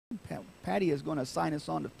Patty is going to sign us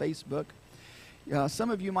on to Facebook. Some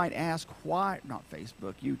of you might ask why, not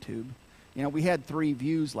Facebook, YouTube. You know, we had 3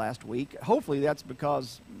 views last week. Hopefully that's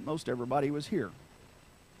because most everybody was here.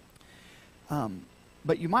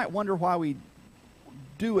 But you might wonder why we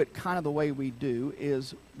do it kind of the way we do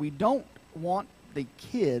is we don't want the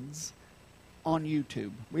kids on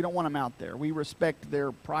YouTube. We don't want them out there. We respect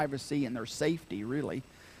their privacy and their safety, really.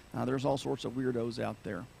 There's all sorts of weirdos out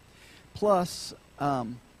there. Plus,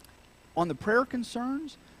 on the prayer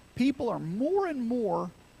concerns, people are more and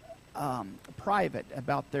more private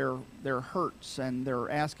about their hurts, and they're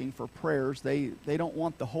asking for prayers. They don't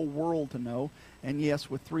want the whole world to know. And yes,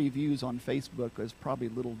 with 3 views on Facebook, there's probably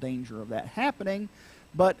little danger of that happening,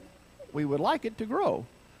 but we would like it to grow.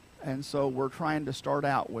 And so we're trying to start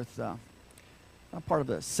out with a part of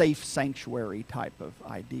the safe sanctuary type of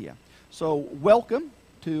idea. So welcome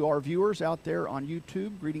to our viewers out there on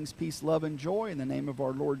YouTube. Greetings, peace, love, and joy in the name of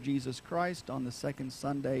our Lord Jesus Christ on the second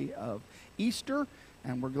Sunday of Easter,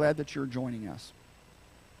 and we're glad that you're joining us.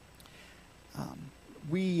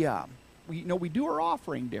 We do our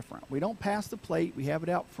offering different. We don't pass the plate. We have it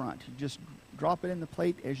out front. You just drop it in the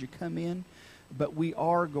plate as you come in, but we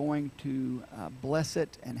are going to bless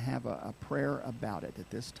it and have a prayer about it at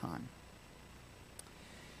this time.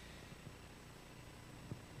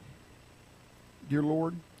 Dear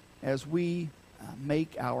Lord, as we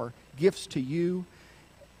make our gifts to you,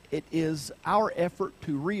 it is our effort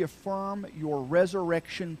to reaffirm your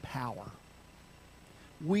resurrection power.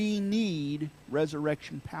 We need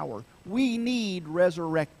resurrection power. We need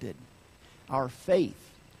resurrected. Our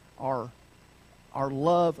faith, our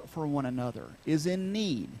love for one another is in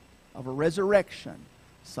need of a resurrection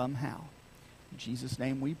somehow. In Jesus'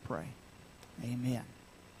 name we pray. Amen.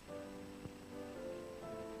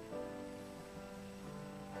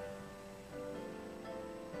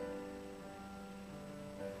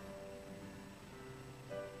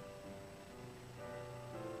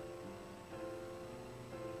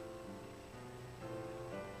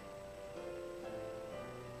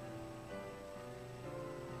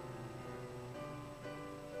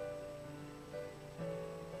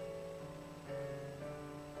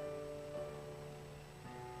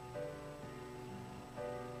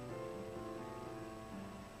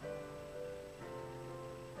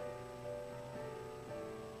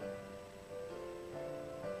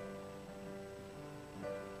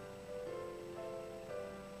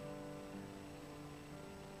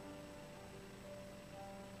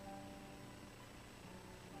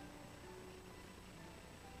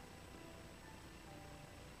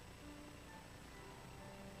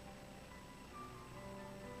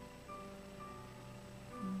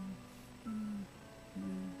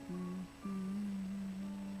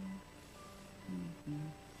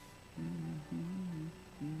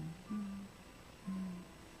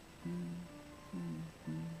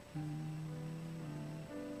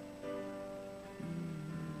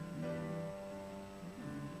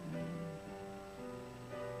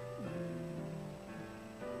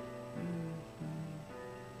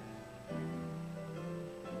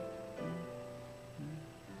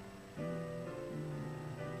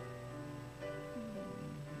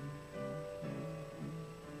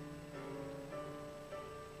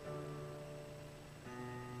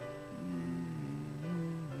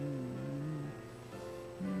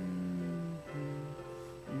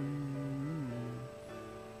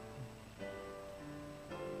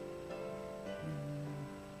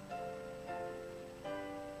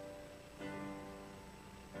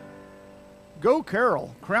 Go,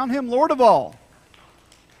 Carol. Crown him Lord of all.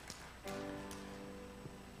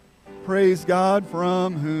 Praise God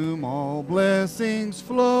from whom all blessings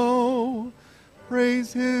flow.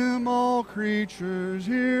 Praise him, all creatures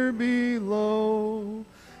here below.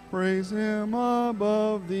 Praise him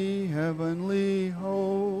above the heavenly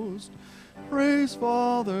host. Praise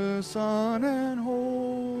Father, Son, and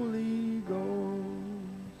Holy Ghost.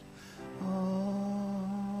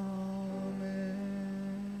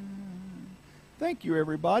 Thank you,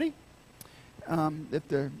 everybody. If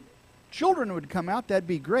the children would come out, that'd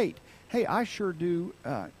be great. Hey, I sure do.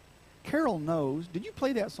 Carol knows. Did you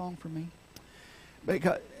play that song for me?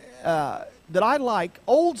 Because that I like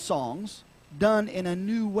old songs done in a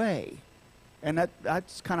new way. And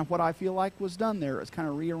that's kind of what I feel like was done there. It's kind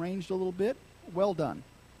of rearranged a little bit. Well done.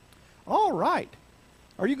 All right.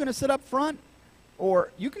 Are you going to sit up front? Or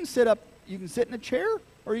you can sit in a chair,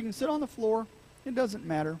 or you can sit on the floor. It doesn't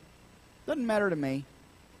matter. Doesn't matter to me.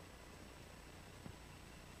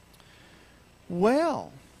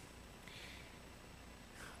 Well,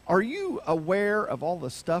 are you aware of all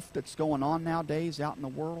the stuff that's going on nowadays out in the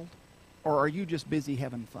world? Or are you just busy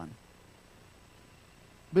having fun?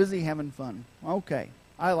 Busy having fun. Okay,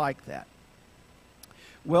 I like that.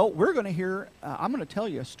 Well, we're going to hear, I'm going to tell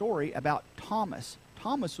you a story about Thomas.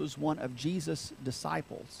 Thomas was one of Jesus'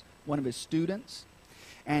 disciples, one of his students,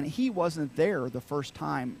 and he wasn't there the first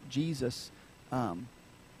time Jesus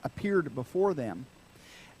appeared before them.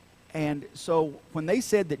 And so when they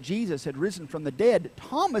said that Jesus had risen from the dead,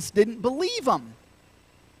 Thomas didn't believe them.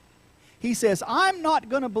 He says, I'm not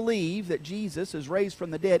going to believe that Jesus is raised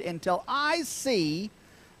from the dead until I see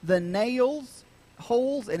the nails,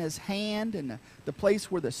 holes in his hand, and the place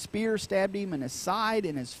where the spear stabbed him in his side,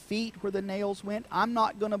 and his feet where the nails went. I'm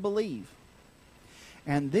not going to believe.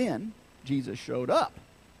 And then Jesus showed up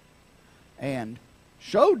and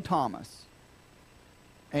showed Thomas.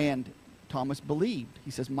 And Thomas believed.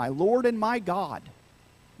 He says, my Lord and my God.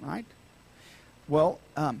 Right? Well,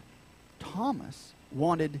 Thomas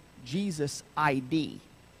wanted Jesus' ID.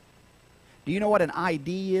 Do you know what an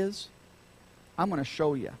ID is? I'm going to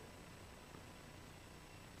show you.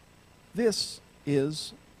 This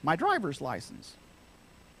is my driver's license.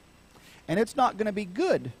 And it's not going to be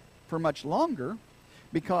good for much longer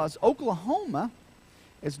because Oklahoma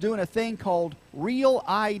is doing a thing called Real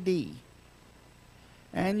ID.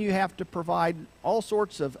 And you have to provide all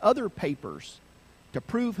sorts of other papers to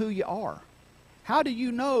prove who you are. How do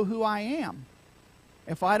you know who I am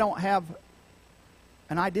if I don't have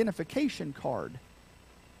an identification card?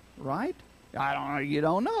 Right? I don't know. You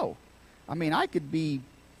don't know. I mean, I could be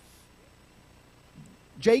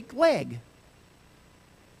Jake Legg.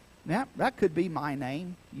 That could be my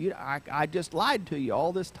name. I just lied to you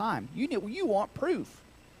all this time. You want proof,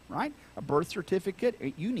 right? A birth certificate.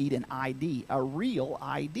 You need an ID, a real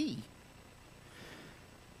ID,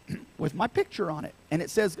 with my picture on it, and it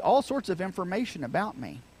says all sorts of information about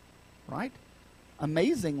me, right?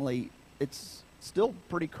 Amazingly, it's still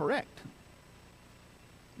pretty correct.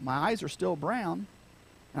 My eyes are still brown,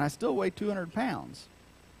 and I still weigh 200 pounds.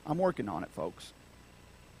 I'm working on it, folks.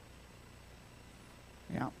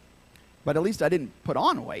 Yeah. But at least I didn't put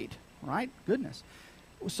on weight, right? Goodness.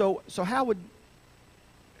 So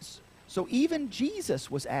even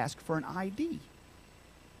Jesus was asked for an ID.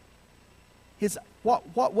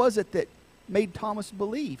 What was it that made Thomas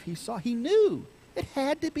believe? He knew it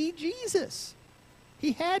had to be Jesus.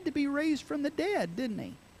 He had to be raised from the dead, didn't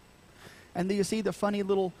he? And do you see the funny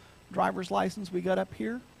little driver's license we got up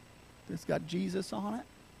here? That's got Jesus on it.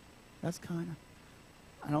 That's kind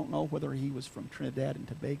of, I don't know whether he was from Trinidad and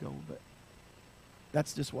Tobago, but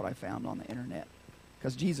that's just what I found on the internet.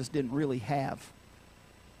 Because Jesus didn't really have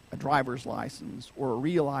a driver's license or a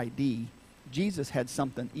real ID. Jesus had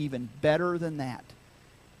something even better than that.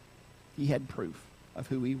 He had proof of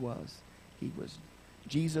who he was. He was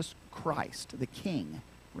Jesus Christ, the King,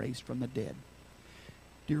 raised from the dead.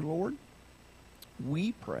 Dear Lord,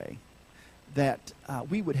 we pray that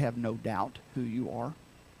we would have no doubt who you are,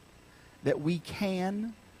 that we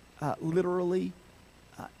can literally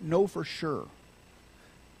know for sure,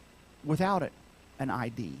 without an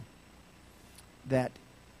ID, that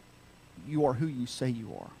you are who you say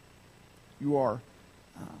you are. You are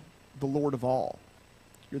the Lord of all.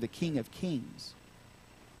 You're the King of kings.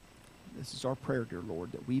 This is our prayer, dear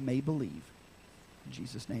Lord, that we may believe. In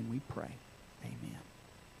Jesus' name we pray. Amen.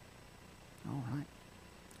 All right.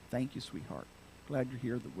 Thank you, sweetheart. Glad you're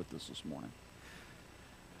here with us this morning.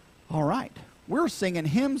 All right. We're singing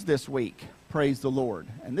hymns this week. Praise the Lord.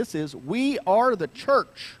 And this is We Are the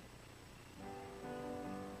Church.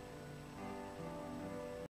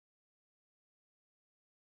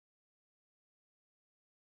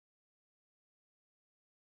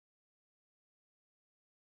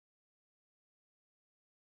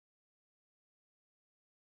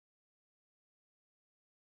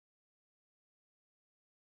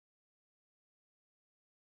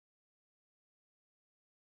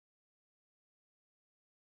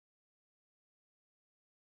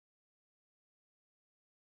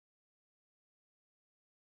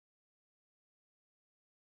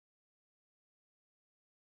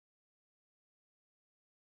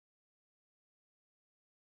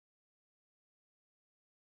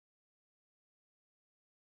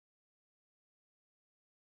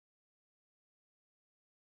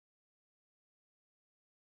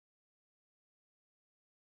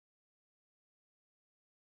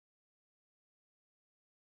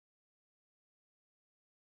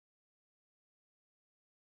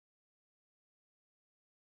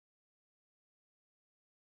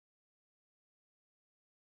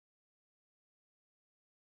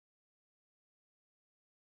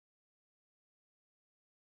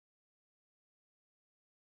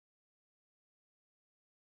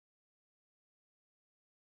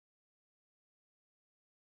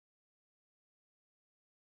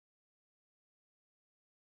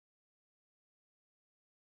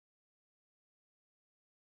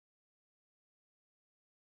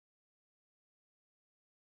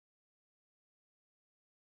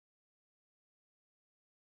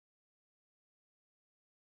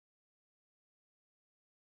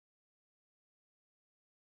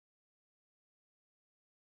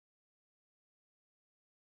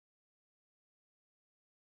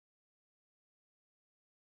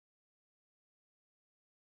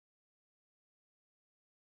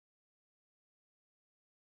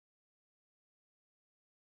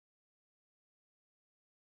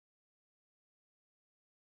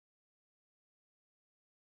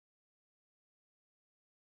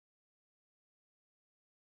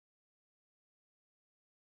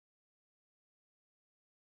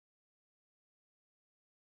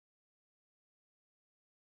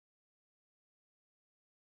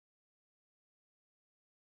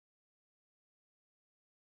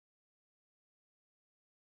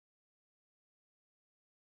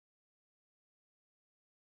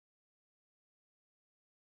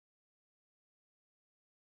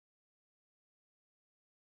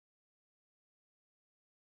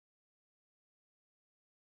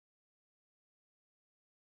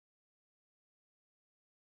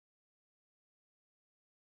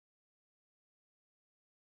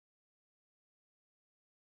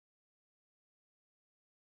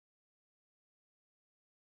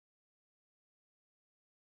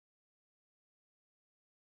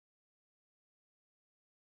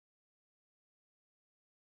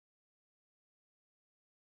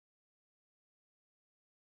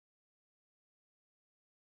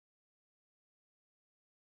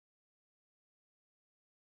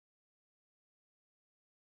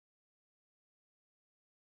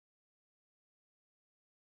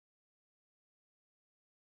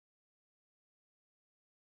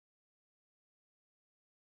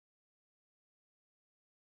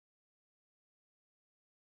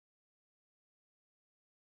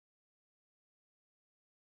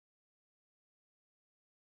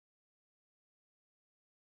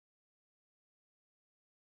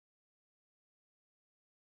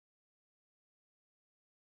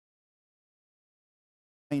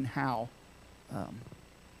 how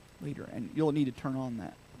later, and you'll need to turn on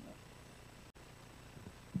that.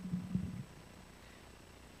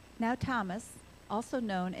 Now Thomas, also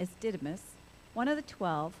known as Didymus, one of the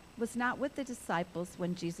 12, was not with the disciples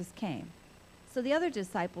when Jesus came. So the other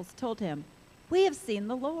disciples told him, "We have seen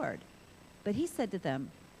the Lord." But he said to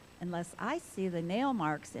them, "Unless I see the nail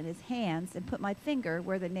marks in his hands and put my finger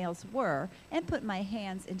where the nails were and put my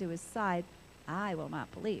hands into his side, I will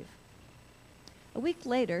not believe." A week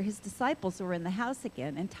later, his disciples were in the house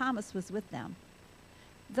again, and Thomas was with them.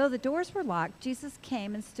 Though the doors were locked, Jesus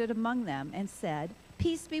came and stood among them and said,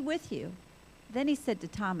 "Peace be with you." Then he said to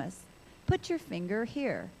Thomas, "Put your finger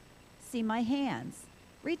here. See my hands.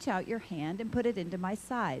 Reach out your hand and put it into my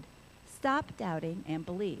side. Stop doubting and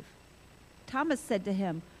believe." Thomas said to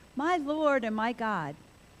him, "My Lord and my God."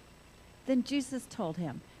 Then Jesus told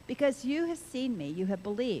him, "Because you have seen me, you have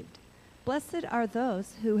believed. Blessed are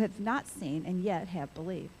those who have not seen and yet have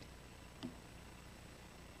believed."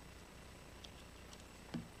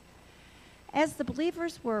 As the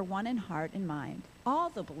believers were one in heart and mind, all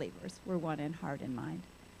the believers were one in heart and mind.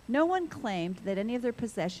 No one claimed that any of their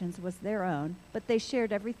possessions was their own, but they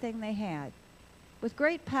shared everything they had. With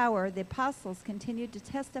great power, the apostles continued to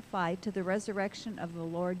testify to the resurrection of the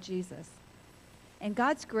Lord Jesus. And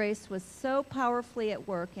God's grace was so powerfully at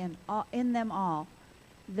work in them all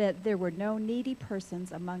that there were no needy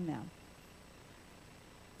persons among them.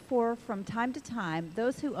 For from time to time,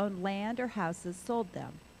 those who owned land or houses sold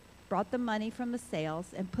them, brought the money from the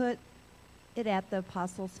sales, and put it at the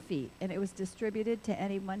apostles' feet, and it was distributed to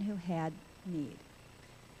anyone who had need.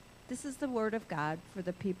 This is the word of God for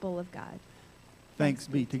the people of God. Thanks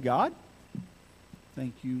be to God.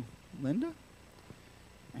 Thank you, Linda.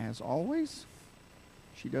 As always,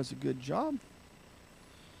 she does a good job.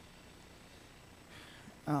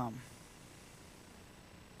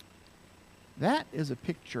 That is a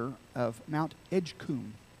picture of Mount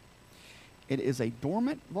Edgecombe. It is a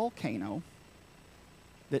dormant volcano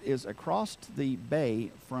that is across the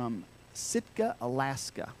bay from Sitka,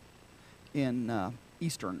 Alaska, in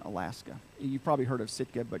eastern Alaska. You probably heard of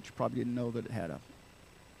Sitka, but you probably didn't know that it had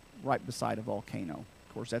right beside a volcano.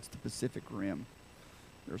 Of course, that's the Pacific Rim.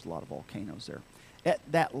 There's a lot of volcanoes there.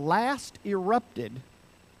 That last erupted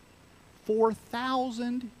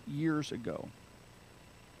 4,000 years ago.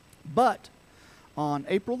 But on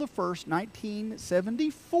April the 1st,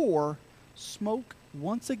 1974, smoke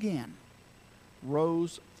once again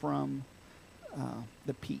rose from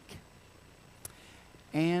the peak.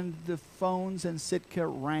 And the phones in Sitka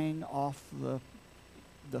rang off the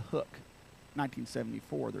hook.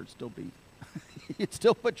 1974, there'd still be, you'd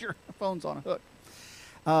still put your phones on a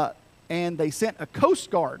hook. And they sent a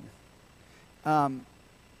Coast Guard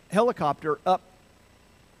helicopter up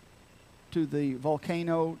to the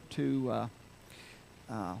volcano to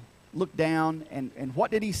look down. And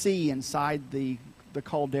what did he see inside the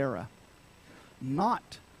caldera?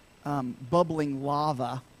 Not bubbling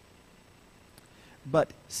lava,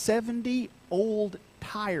 but 70 old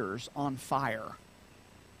tires on fire.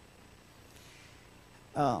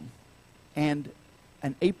 And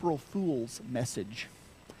an April Fool's message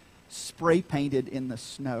spray painted in the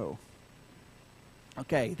snow.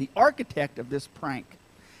 Okay, the architect of this prank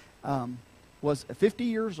was 50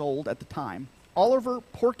 years old at the time, Oliver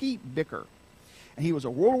Porky Bicker. And he was a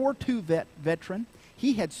World War II veteran.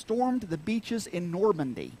 He had stormed the beaches in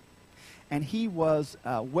Normandy. And he was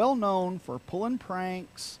well known for pulling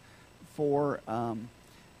pranks,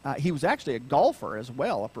 he was actually a golfer as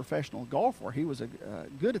well, a professional golfer. He was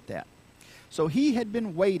good at that. So he had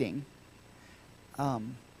been waiting.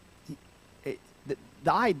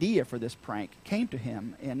 The idea for this prank came to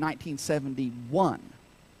him in 1971.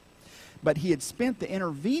 But he had spent the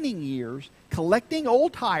intervening years collecting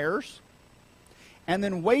old tires and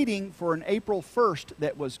then waiting for an April 1st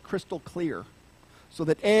that was crystal clear so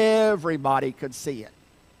that everybody could see it.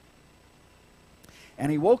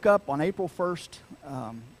 And he woke up on April 1st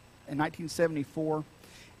in 1974,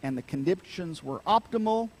 and the conditions were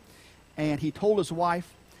optimal, and he told his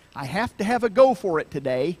wife, "I have to have a go for it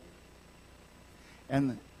today."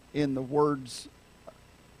 And in the words,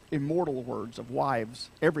 immortal words of wives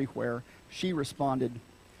everywhere, she responded,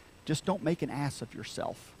 "Just don't make an ass of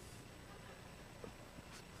yourself."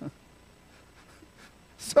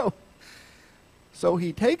 So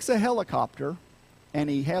he takes a helicopter, and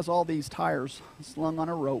he has all these tires slung on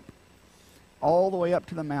a rope all the way up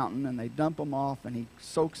to the mountain, and they dump them off, and he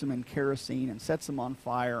soaks them in kerosene and sets them on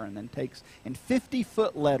fire, and then takes, in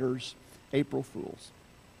 50-foot letters, April Fools.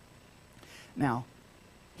 Now,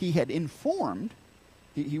 he had informed,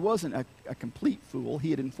 he wasn't a complete fool,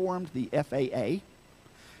 he had informed the FAA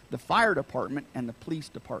the fire department and the police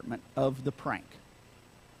department of the prank.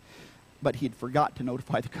 But he'd forgot to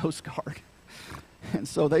notify the Coast Guard. And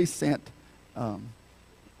so they sent a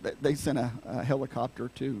helicopter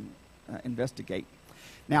to investigate.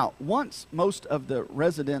 Now, once most of the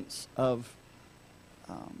residents of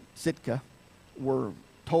Sitka were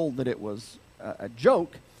told that it was a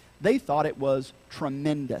joke, they thought it was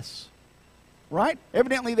tremendous. Right?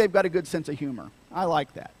 Evidently, they've got a good sense of humor. I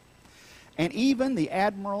like that. And even the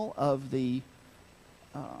admiral of the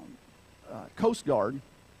Coast Guard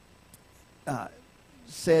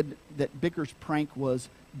said that Bicker's prank was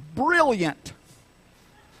brilliant.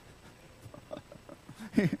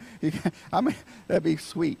 I mean, that'd be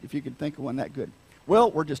sweet if you could think of one that good.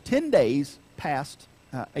 Well, we're just 10 days past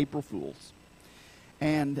April Fools.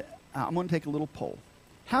 And I'm going to take a little poll.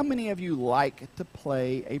 How many of you like to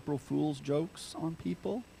play April Fool's jokes on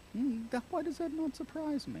people? Why does that not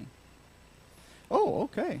surprise me? Oh,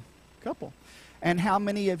 okay. Couple. And how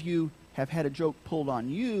many of you have had a joke pulled on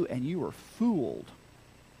you and you were fooled?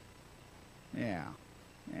 Yeah.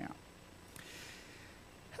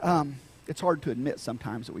 It's hard to admit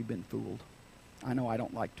sometimes that we've been fooled. I know I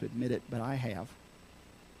don't like to admit it, but I have.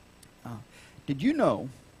 Did you know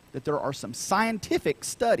that there are some scientific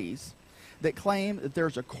studies that claim that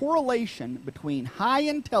there's a correlation between high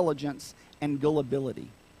intelligence and gullibility?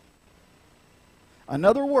 In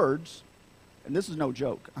other words, and this is no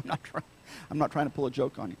joke. I'm not trying to pull a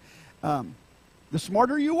joke on you. The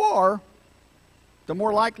smarter you are, the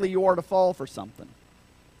more likely you are to fall for something.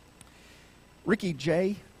 Ricky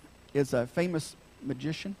Jay is a famous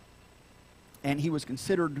magician, and he was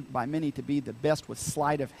considered by many to be the best with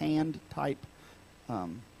sleight of hand type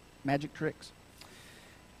magic tricks.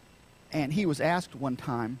 And he was asked one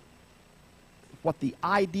time what the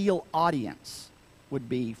ideal audience would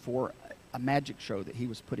be for a magic show that he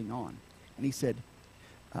was putting on. And he said,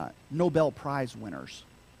 Nobel Prize winners.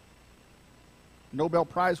 Nobel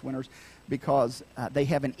Prize winners because they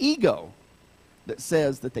have an ego that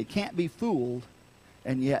says that they can't be fooled,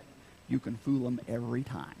 and yet you can fool them every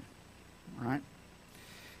time. Right?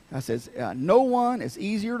 It says, no one is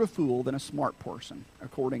easier to fool than a smart person,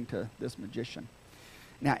 according to this magician.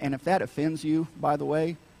 Now, and if that offends you, by the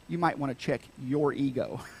way, you might want to check your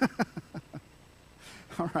ego.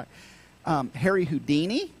 All right. Harry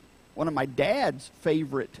Houdini, one of my dad's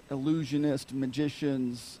favorite illusionist,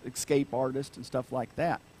 magicians, escape artists, and stuff like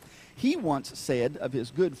that. He once said of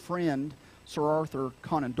his good friend, Sir Arthur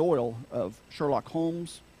Conan Doyle of Sherlock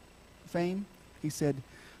Holmes fame, he said,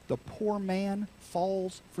 the poor man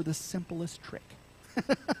falls for the simplest trick.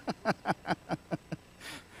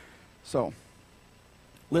 So,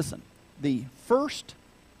 listen, the first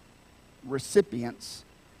recipients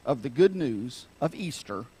of the good news of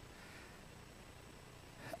Easter,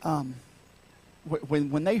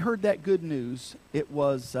 when they heard that good news, it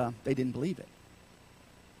was, they didn't believe it.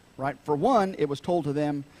 Right? For one, it was told to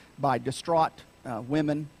them by distraught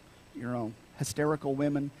women, hysterical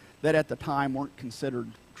women that at the time weren't considered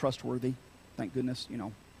trustworthy. Thank goodness,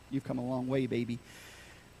 you've come a long way, baby.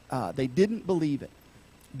 They didn't believe it.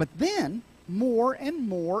 But then, more and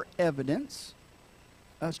more evidence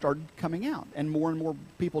started coming out, and more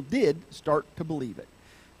people did start to believe it.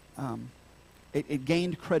 It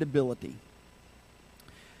gained credibility.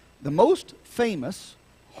 The most famous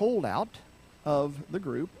holdout of the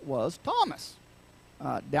group was Thomas.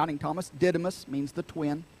 Doubting Thomas. Didymus means the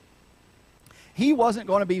twin. He wasn't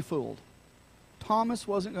going to be fooled. Thomas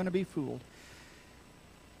wasn't going to be fooled.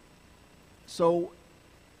 So,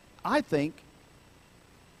 I think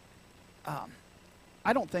that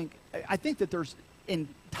there's in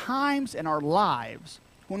times in our lives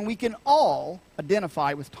when we can all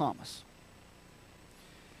identify with Thomas.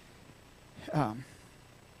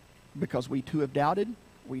 Because we too have doubted,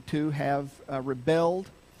 we too have rebelled,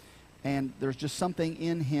 and there's just something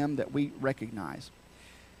in him that we recognize.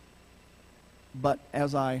 But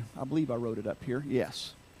as I believe I wrote it up here,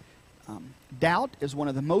 yes. Doubt is one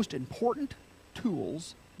of the most important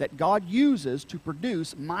tools that God uses to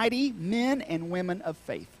produce mighty men and women of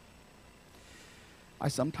faith. I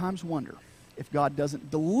sometimes wonder if God doesn't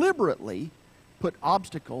deliberately put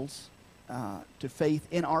obstacles to faith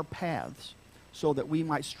in our paths so that we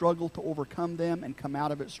might struggle to overcome them and come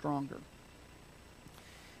out of it stronger.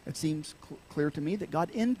 It seems clear to me that God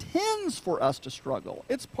intends for us to struggle.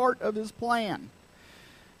 It's part of His plan.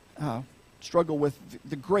 Struggle with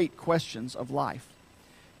the great questions of life.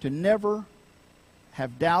 To never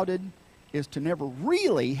have doubted is to never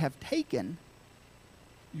really have taken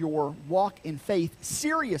your walk in faith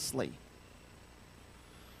seriously.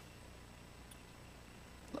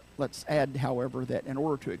 Let's add, however, that in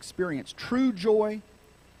order to experience true joy,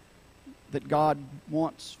 that God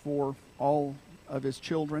wants for all of his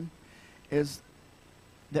children is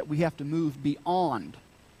that we have to move beyond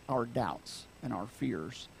our doubts and our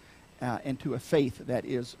fears into a faith that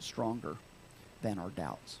is stronger than our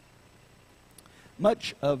doubts.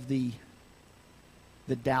 Much of the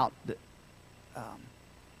doubt that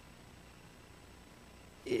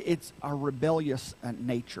it's our rebellious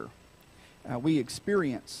nature. We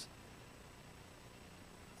experience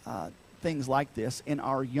things like this in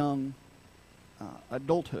our young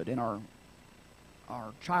adulthood, in our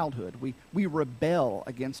childhood. We rebel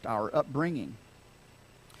against our upbringing.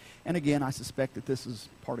 And again, I suspect that this is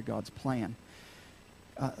part of God's plan.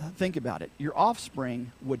 Think about it. Your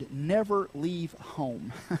offspring would never leave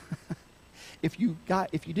home if you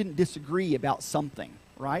didn't disagree about something,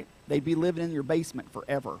 right? They'd be living in your basement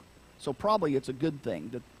forever. So probably it's a good thing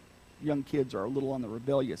that young kids are a little on the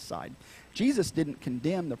rebellious side. Jesus didn't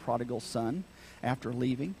condemn the prodigal son after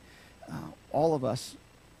leaving. All of us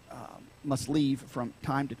must leave from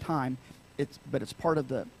time to time, but it's part of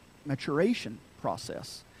the maturation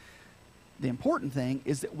process. The important thing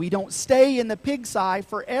is that we don't stay in the pigsty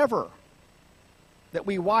forever, that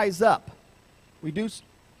we wise up. We do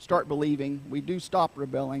start believing, we do stop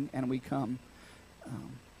rebelling, and we come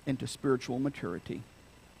into spiritual maturity,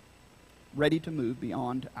 ready to move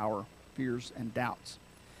beyond our fears and doubts.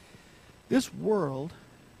 This world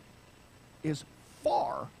is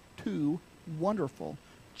far too wonderful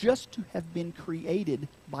just to have been created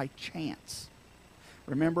by chance.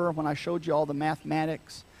 Remember when I showed you all the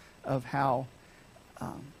mathematics of how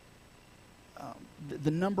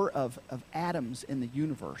the number of atoms in the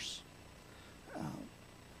universe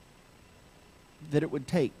that it would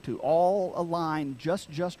take to all align just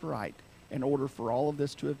right in order for all of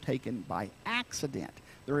this to have taken by accident.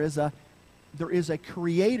 There is a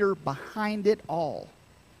creator behind it all.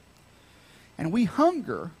 And we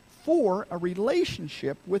hunger for a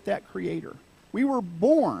relationship with that creator. We were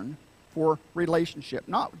born for relationship,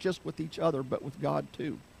 not just with each other, but with God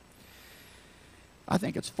too. I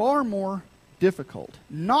think it's far more difficult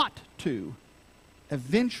not to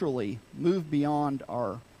eventually move beyond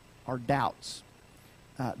our doubts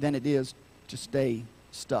than it is to stay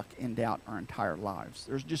stuck in doubt our entire lives.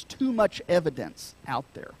 There's just too much evidence out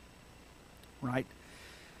there, right?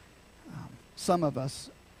 Some of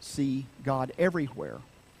us see God everywhere.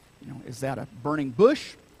 Is that a burning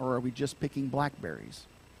bush, or are we just picking blackberries?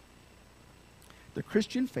 The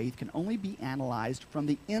Christian faith can only be analyzed from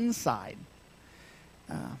the inside.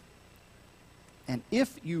 And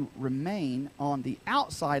if you remain on the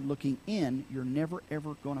outside looking in, you're never,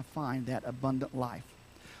 ever going to find that abundant life.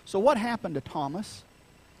 So what happened to Thomas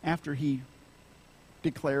after he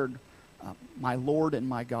declared, my Lord and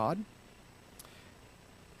my God?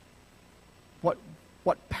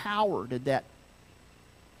 What power did that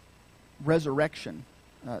resurrection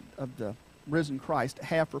of the risen Christ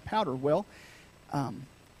have for power? Well,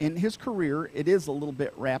 in his career, it is a little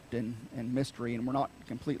bit wrapped in mystery, and we're not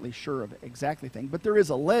completely sure of exactly thing. But there is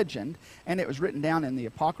a legend, and it was written down in the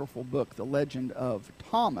apocryphal book, the legend of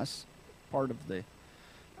Thomas, part of the,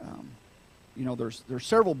 there's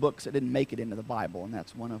several books that didn't make it into the Bible, and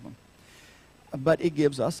that's one of them. But it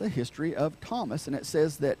gives us a history of Thomas, and it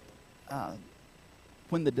says that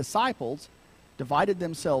when the disciples divided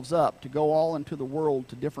themselves up to go all into the world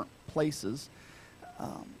to different places,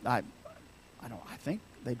 I think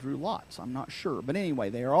they drew lots. I'm not sure. But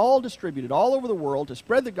anyway, they are all distributed all over the world to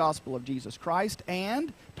spread the gospel of Jesus Christ,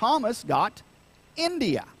 and Thomas got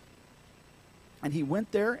India. And he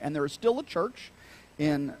went there, and there is still a church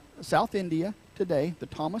in South India today, the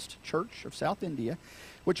Thomas Church of South India,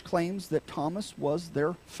 which claims that Thomas was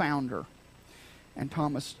their founder. And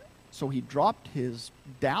Thomas, so he dropped his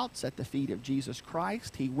doubts at the feet of Jesus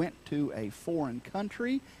Christ. He went to a foreign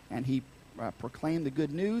country, and he proclaim the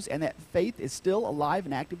good news, and that faith is still alive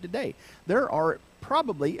and active today. There are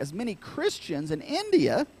probably as many Christians in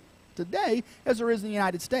India today as there is in the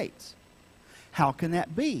United States. How can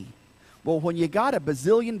that be? Well, when you got a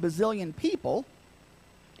bazillion people,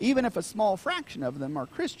 even if a small fraction of them are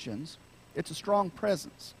Christians, it's a strong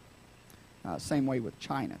presence. Same way with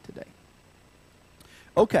China today.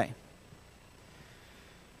 Okay.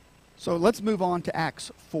 So let's move on to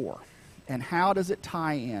Acts 4. And how does it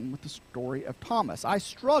tie in with the story of Thomas? I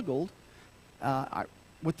struggled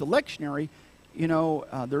with the lectionary.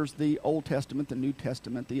 There's the Old Testament, the New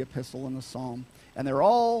Testament, the Epistle, and the Psalm. And they're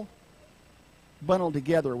all bundled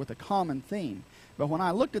together with a common theme. But when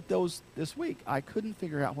I looked at those this week, I couldn't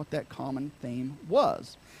figure out what that common theme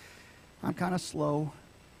was. I'm kind of slow.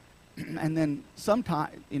 And then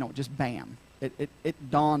sometimes, just bam, it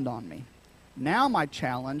dawned on me. Now my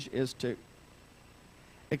challenge is to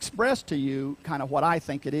express to you kind of what I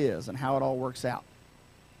think it is and how it all works out.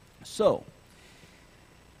 So,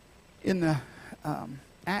 in the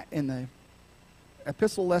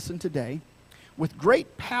epistle lesson today, with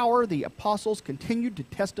great power the apostles continued to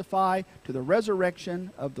testify to the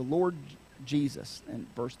resurrection of the Lord Jesus, in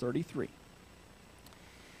verse 33.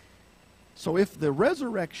 So if the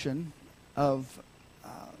resurrection of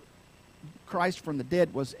Christ from the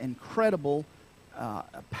dead was incredible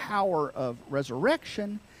power of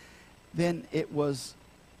resurrection, then it was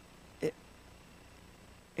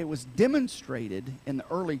demonstrated in the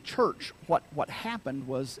early church. What happened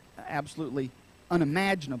was absolutely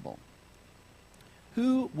unimaginable.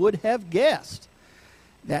 Who would have guessed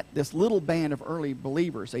that this little band of early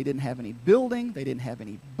believers, they didn't have any building, they didn't have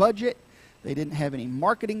any budget, they didn't have any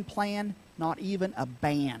marketing plan, not even a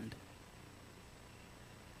band.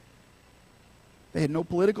 They had no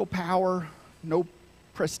political power, no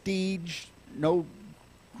prestige, no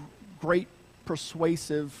great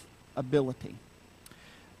persuasive ability.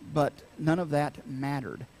 But none of that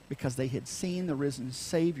mattered because they had seen the risen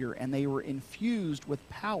Savior and they were infused with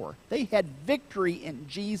power. They had victory in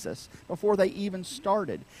Jesus before they even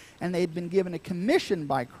started. And they had been given a commission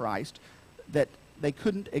by Christ that they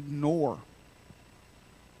couldn't ignore.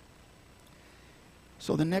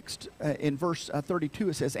 So the next, in verse 32,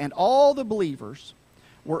 it says, "And all the believers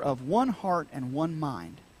were of one heart and one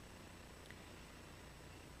mind."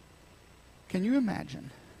 Can you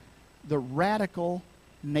imagine the radical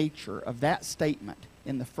nature of that statement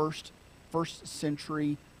in the first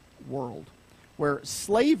century world, where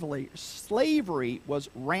slavery was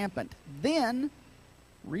rampant then,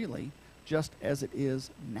 really, just as it is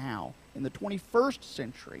now, in the 21st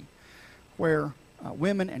century, where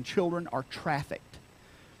women and children are trafficked.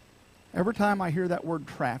 Every time I hear that word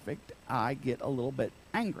trafficked, I get a little bit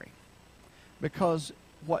angry, because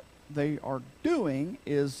what they are doing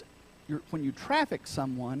is, when you traffic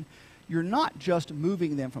someone, you're not just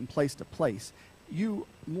moving them from place to place. You,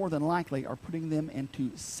 more than likely, are putting them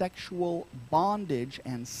into sexual bondage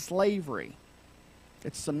and slavery.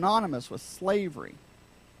 It's synonymous with slavery.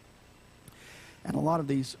 And a lot of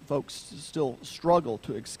these folks still struggle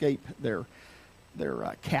to escape their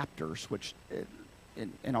captors, which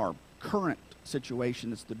in our current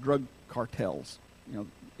situation, it's the drug cartels. You know,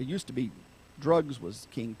 it used to be drugs was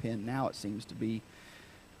kingpin. Now it seems to be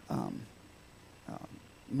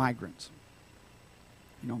migrants.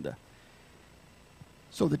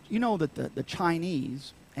 So that the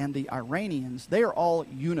Chinese and the Iranians, they are all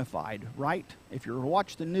unified, right? If you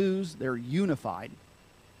watch the news, they're unified.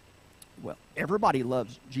 Well, everybody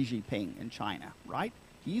loves Xi Jinping in China, right?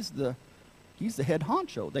 He's the head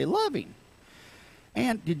honcho. They love him.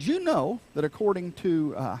 And did you know that according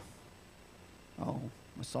to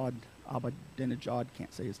Mossad Ahmadinejad,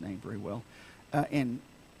 can't say his name very well, in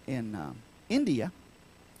India,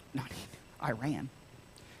 not Iran,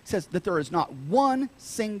 says that there is not one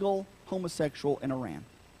single homosexual in Iran.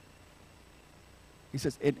 He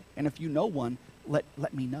says, and if you know one,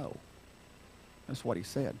 let me know. That's what he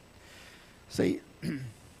said. See,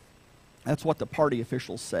 that's what the party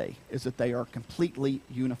officials say, is that they are completely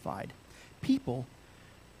unified. People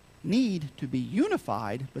need to be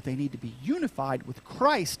unified, but they need to be unified with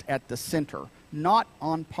Christ at the center, not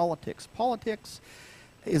on politics. Politics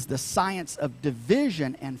is the science of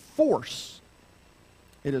division and force.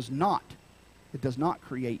 It does not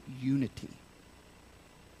create unity.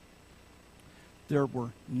 There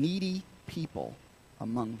were needy people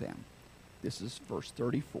among them. This is verse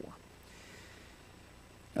 34.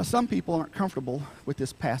 Now, some people aren't comfortable with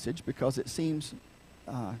this passage because it seems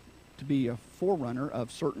to be a forerunner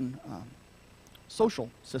of certain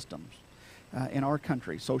social systems in our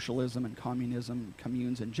country, socialism and communism,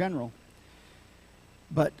 communes in general.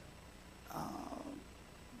 But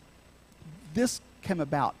this came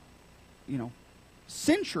about,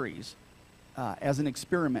 centuries as an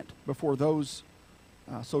experiment before those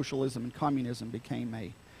socialism and communism became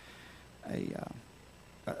a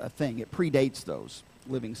thing. It predates those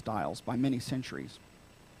living styles by many centuries.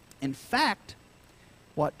 In fact,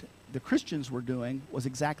 what the Christians were doing was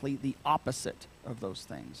exactly the opposite of those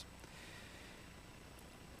things.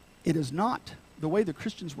 It is not, the way the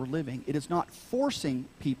Christians were living, it is not forcing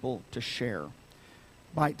people to share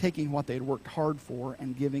by taking what they had worked hard for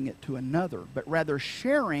and giving it to another, but rather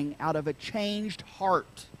sharing out of a changed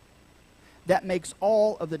heart. That makes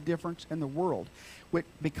all of the difference in the world,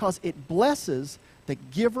 because it blesses the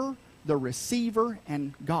giver, the receiver,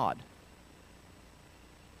 and God.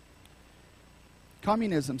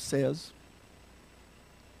 Communism says,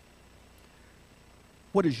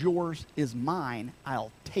 what is yours is mine,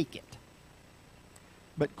 I'll take it.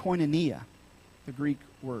 But koinonia, The Greek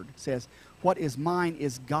word says, what is mine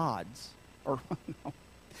is God's. Or, no,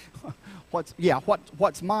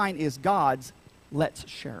 what's mine is God's, let's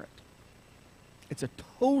share it. It's a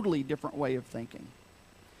totally different way of thinking.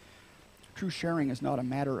 True sharing is not a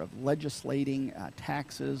matter of legislating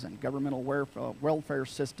taxes and governmental welfare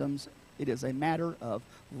systems. It is a matter of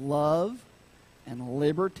love and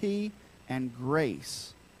liberty and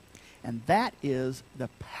grace. And that is the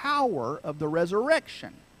power of the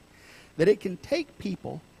resurrection. That it can take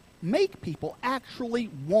people, make people actually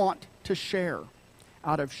want to share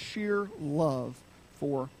out of sheer love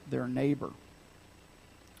for their neighbor.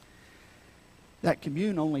 That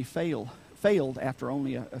commune only failed after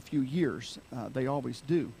only a few years. They always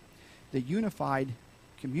do. The unified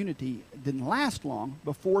community didn't last long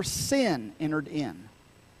before sin entered in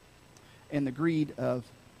the greed of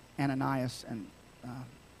Ananias and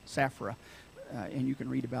Sapphira. And you can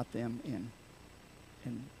read about them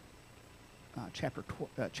in chapter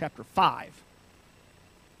 5,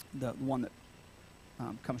 the one that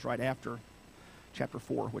comes right after chapter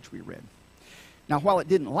 4, which we read. Now, while it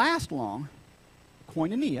didn't last long,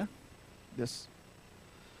 koinonia,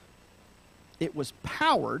 it was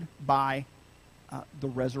powered by the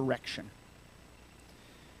resurrection.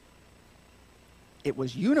 It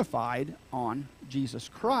was unified on Jesus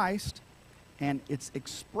Christ, and its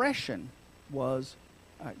expression was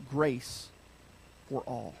grace for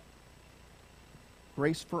all.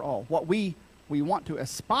 Grace for all. What we want to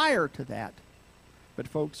aspire to that, but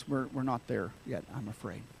folks, we're not there yet, I'm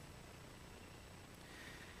afraid.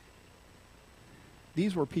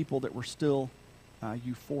 These were people that were still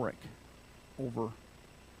euphoric over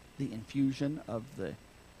the infusion of the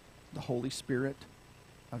Holy Spirit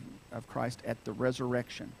of Christ at the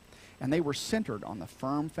resurrection. And they were centered on the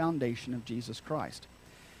firm foundation of Jesus Christ.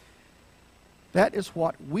 That is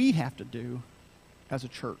what we have to do as a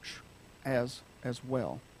church as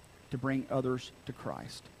well, to bring others to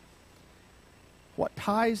Christ. What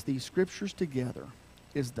ties these scriptures together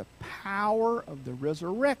is the power of the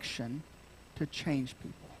resurrection to change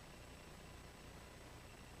people.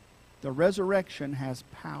 The resurrection has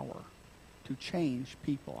power to change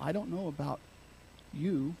people. I don't know about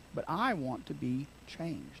you, but I want to be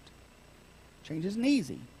changed. Change isn't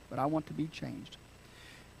easy, but I want to be changed.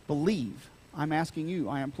 Believe. I'm asking you,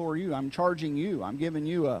 I implore you, I'm charging you, I'm giving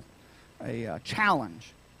you a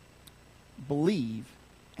challenge. Believe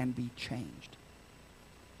and be changed.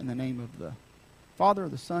 In the name of the Father,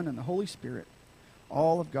 the Son, and the Holy Spirit,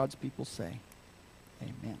 all of God's people say,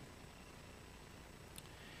 amen.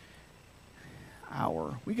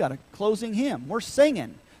 We got a closing hymn. We're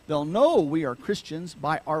singing. They'll know we are Christians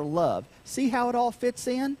by our love. See how it all fits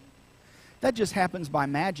in? That just happens by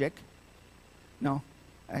magic. No.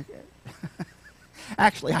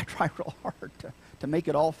 Actually, I try real hard to make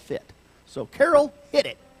it all fit. So, Carol, hit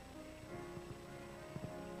it.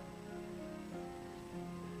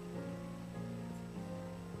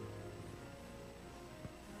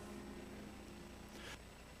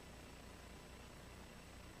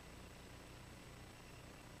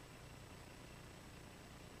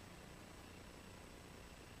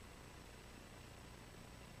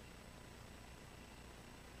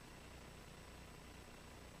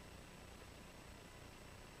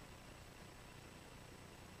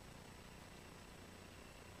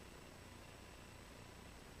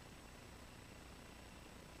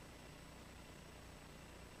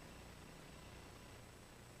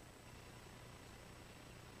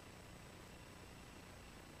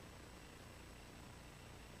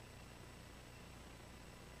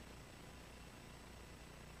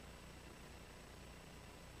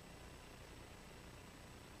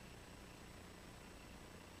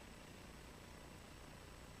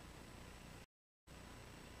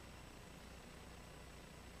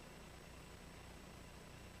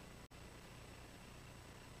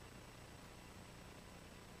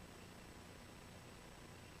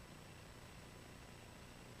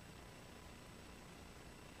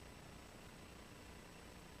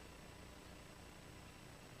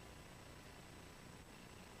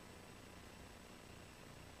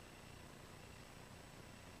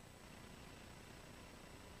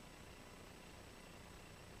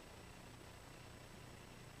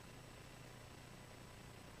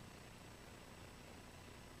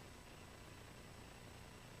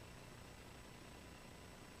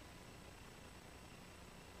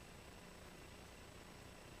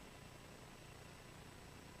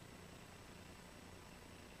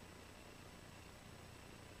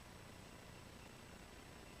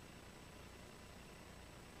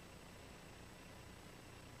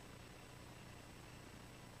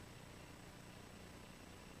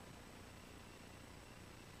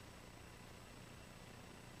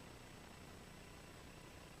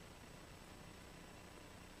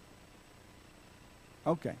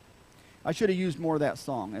 Okay. I should have used more of that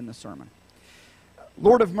song in the sermon.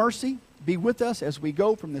 Lord of mercy, be with us as we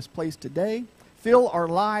go from this place today. Fill our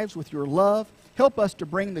lives with your love. Help us to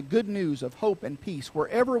bring the good news of hope and peace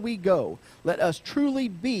wherever we go. Let us truly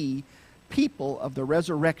be people of the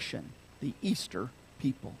resurrection, the Easter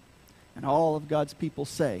people. And all of God's people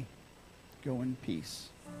say, go in peace.